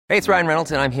Hey, it's Ryan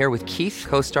Reynolds, and I'm here with Keith,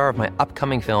 co-star of my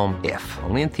upcoming film, If,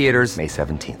 only in theaters May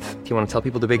 17th. Do you want to tell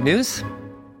people the big news?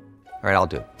 All right, I'll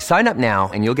do it. Sign up now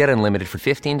and you'll get unlimited for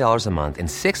 $15 a month and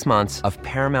 6 months of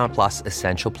Paramount Plus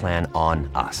Essential Plan on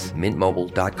us.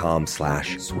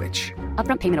 MintMobile.com/switch.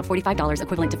 Upfront payment of $45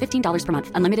 equivalent to $15 per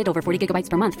month. Unlimited over 40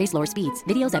 gigabytes per month. Face lower speeds.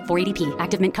 Videos at 480p.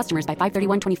 Active Mint customers by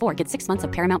 531.24 get 6 months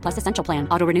of Paramount Plus Essential Plan.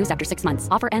 Auto renews after 6 months.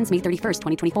 Offer ends May 31st,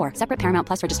 2024. Separate Paramount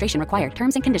Plus registration required.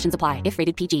 Terms and conditions apply if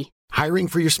rated PG. Hiring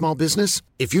for your small business?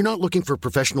 If you're not looking for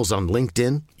professionals on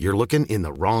LinkedIn, you're looking in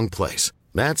the wrong place.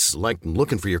 That's like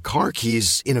looking for your car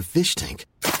keys in a fish tank.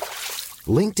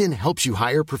 LinkedIn helps you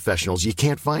hire professionals you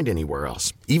can't find anywhere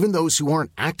else, even those who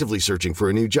aren't actively searching for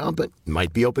a new job but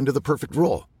might be open to the perfect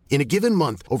role. In a given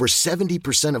month, over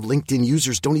 70% of LinkedIn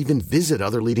users don't even visit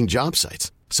other leading job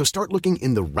sites. So start looking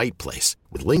in the right place.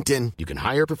 With LinkedIn, you can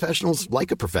hire professionals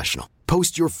like a professional.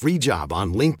 Post your free job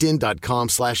on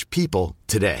linkedin.com/people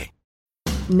today.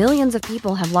 Millions of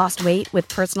people have lost weight with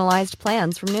personalized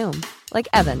plans from Noom. Like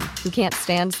Evan, who can't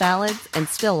stand salads and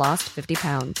still lost 50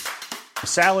 pounds.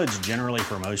 Salads generally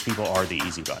for most people are the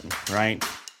easy button, right?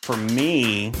 For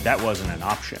me, that wasn't an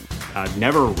option. I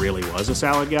never really was a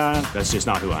salad guy. That's just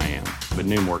not who I am. But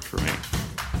Noom worked for me.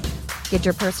 Get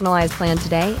your personalized plan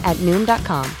today at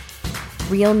Noom.com.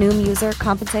 Real Noom user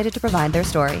compensated to provide their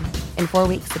story. In 4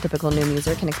 weeks, the typical Noom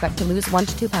user can expect to lose 1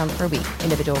 to 2 pounds per week.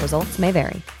 Individual results may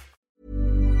vary.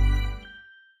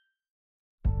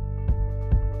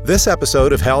 This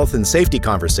episode of Health and Safety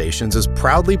Conversations is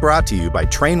proudly brought to you by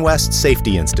TrainWest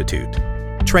Safety Institute.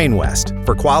 TrainWest,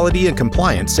 for quality and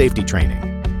compliant safety training.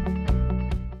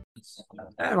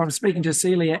 I'm speaking to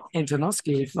Celia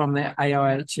Antonovski from the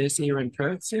AIHS here in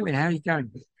Perth. Celia, how are you going?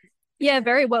 Yeah,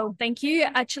 very well, thank you.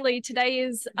 Actually, today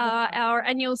is our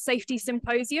annual safety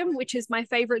symposium, which is my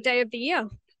favourite day of the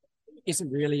year. Is it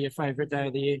really your favourite day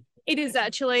of the year? It is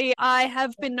actually. I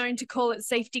have been known to call it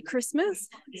Safety Christmas.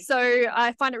 So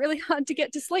I find it really hard to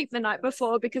get to sleep the night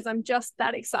before because I'm just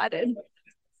that excited.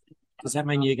 Does that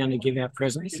mean you're going to give out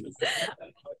presents?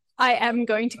 I am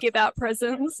going to give out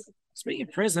presents. Speaking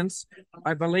of presents,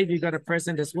 I believe you got a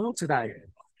present as well today.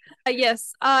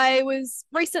 Yes, I was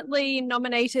recently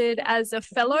nominated as a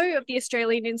fellow of the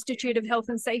Australian Institute of Health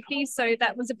and Safety, so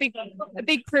that was a big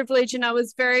privilege, and I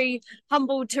was very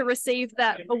humbled to receive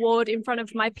that award in front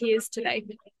of my peers today.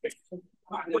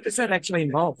 What does that actually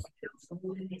involve?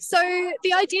 So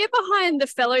the idea behind the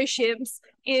fellowships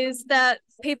is that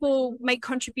people make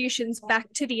contributions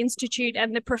back to the Institute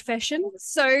and the profession.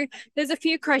 So there's a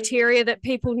few criteria that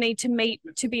people need to meet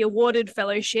to be awarded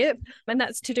fellowship, and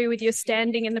that's to do with your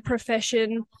standing in the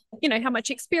profession, you know, how much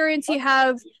experience you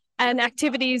have, and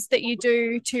activities that you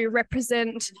do to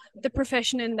represent the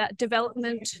profession in that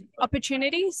development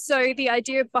opportunity. So the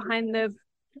idea behind the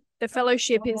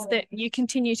fellowship is that you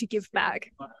continue to give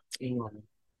back.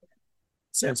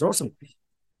 Sounds awesome.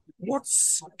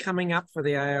 What's coming up for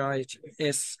the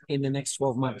AIHS in the next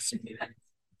 12 months?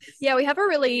 Yeah, we have a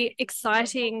really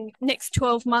exciting next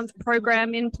 12-month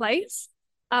program in place.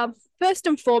 First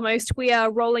and foremost, we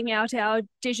are rolling out our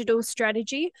digital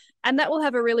strategy, and that will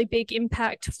have a really big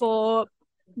impact for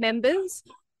members.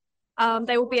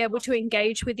 They will be able to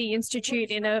engage with the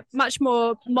Institute in a much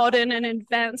more modern and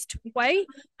advanced way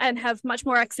and have much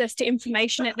more access to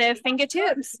information at their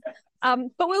fingertips.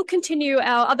 But we'll continue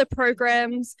our other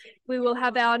programs. We will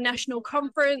have our national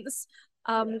conference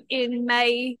in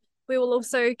May. We will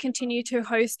also continue to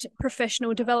host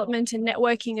professional development and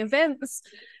networking events.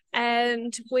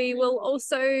 And we will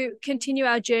also continue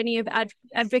our journey of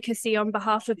advocacy on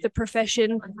behalf of the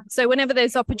profession. So whenever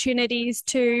there's opportunities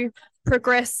to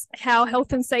progress how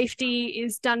health and safety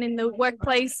is done in the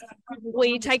workplace,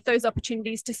 we take those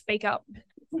opportunities to speak up.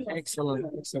 Excellent.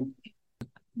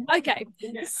 Okay,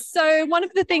 so one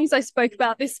of the things I spoke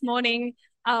about this morning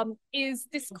is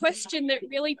this question that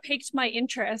really piqued my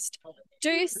interest.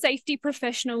 Do safety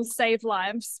professionals save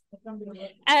lives?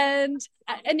 And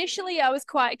initially I was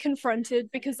quite confronted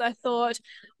because I thought,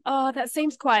 oh, that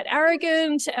seems quite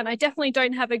arrogant, and I definitely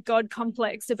don't have a God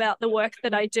complex about the work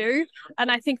that I do.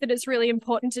 And I think that it's really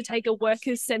important to take a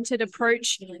workers-centered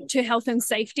approach to health and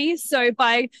safety. So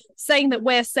by saying that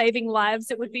we're saving lives,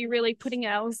 it would be really putting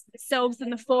ourselves in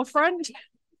the forefront.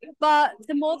 But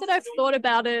the more that I've thought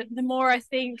about it, the more I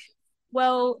think,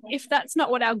 well, if that's not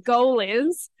what our goal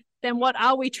is, then what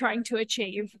are we trying to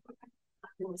achieve?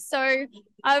 So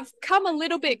I've come a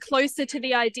little bit closer to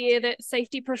the idea that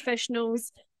safety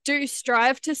professionals do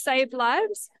strive to save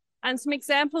lives. And some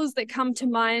examples that come to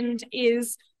mind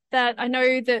is that I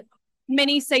know that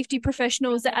many safety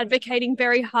professionals are advocating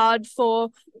very hard for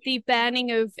the banning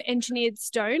of engineered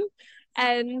stone.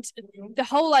 And the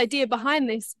whole idea behind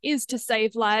this is to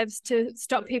save lives, to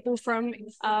stop people from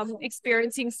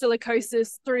experiencing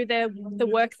silicosis through the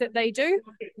work that they do.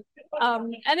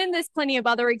 And then there's plenty of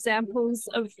other examples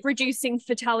of reducing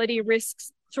fatality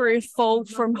risks through fall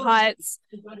from heights,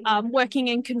 working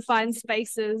in confined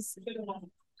spaces.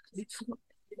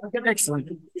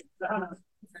 Excellent.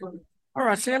 All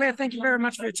right, Celia, thank you very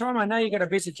much for your time. I know you've got a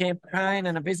busy campaign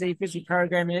and a busy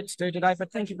program you had to do today,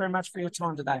 but thank you very much for your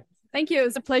time today. Thank you. It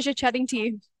was a pleasure chatting to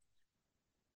you.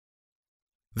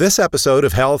 This episode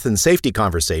of Health and Safety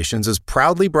Conversations is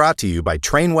proudly brought to you by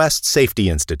TrainWest Safety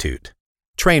Institute.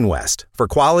 TrainWest, for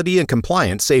quality and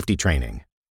compliant safety training.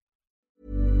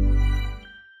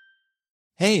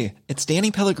 Hey, it's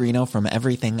Danny Pellegrino from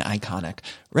Everything Iconic.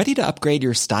 Ready to upgrade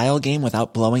your style game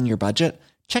without blowing your budget?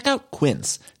 Check out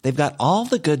Quince. They've got all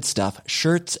the good stuff,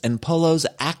 shirts and polos,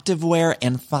 activewear,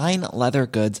 and fine leather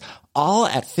goods, all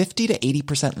at 50 to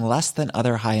 80% less than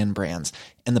other high-end brands.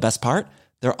 And the best part?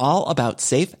 They're all about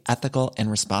safe, ethical,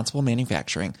 and responsible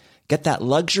manufacturing. Get that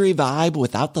luxury vibe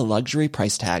without the luxury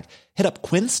price tag. Hit up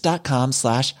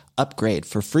quince.com/upgrade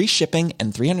for free shipping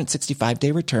and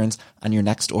 365-day returns on your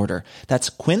next order. That's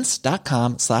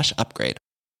quince.com/upgrade.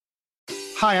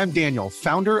 Hi, I'm Daniel,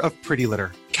 founder of Pretty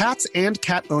Litter. Cats and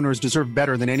cat owners deserve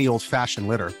better than any old-fashioned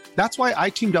litter. That's why I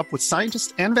teamed up with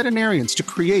scientists and veterinarians to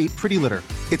create Pretty Litter.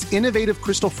 Its innovative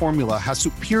crystal formula has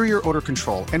superior odor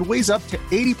control and weighs up to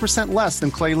 80% less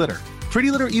than clay litter.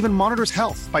 Pretty Litter even monitors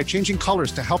health by changing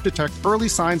colors to help detect early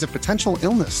signs of potential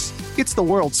illness. It's the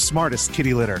world's smartest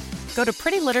kitty litter. Go to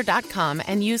prettylitter.com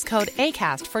and use code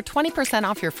ACAST for 20%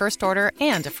 off your first order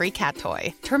and a free cat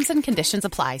toy. Terms and conditions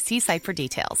apply. See site for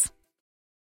details.